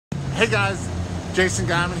Hey guys, Jason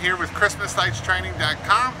Guyman here with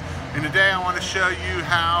ChristmasLightsTraining.com, and today I want to show you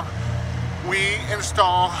how we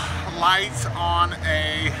install lights on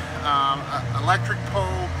a electric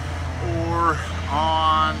pole or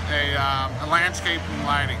on a landscaping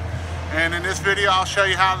lighting. And in this video I'll show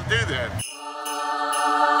you how to do that.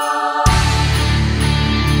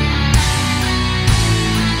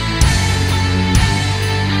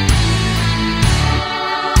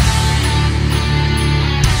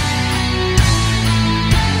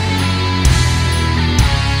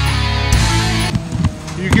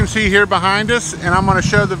 You can see here behind us, and I'm going to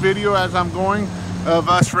show the video as I'm going of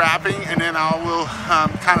us wrapping, and then I will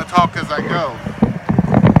kind of talk as I go.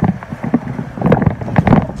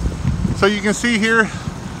 So you can see here,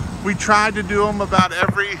 we tried to do them about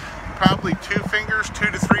every probably 2 to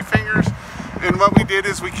 3 fingers, and what we did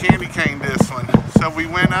is we candy caned this one. So we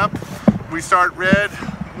went up, we start red,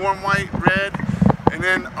 warm white, red, and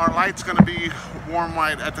then our light's going to be warm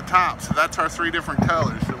white at the top. So that's our 3 different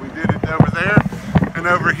colors. So we did it over there and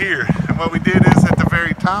over here. And what we did is at the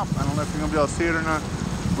very top, I don't know if you're gonna be able to see it or not,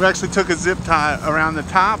 we actually took a zip tie around the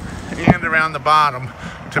top and around the bottom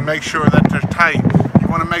to make sure that they're tight. You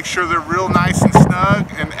want to make sure they're real nice and snug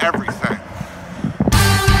and everything.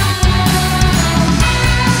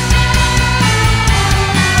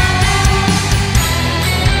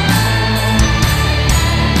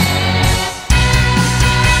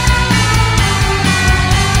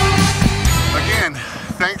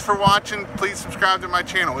 Thanks for watching. Please subscribe to my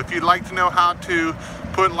channel. If you'd like to know how to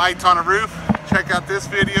put lights on a roof, check out this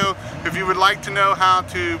video. If you would like to know how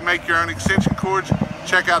to make your own extension cords,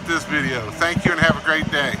 check out this video. Thank you and have a great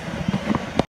day.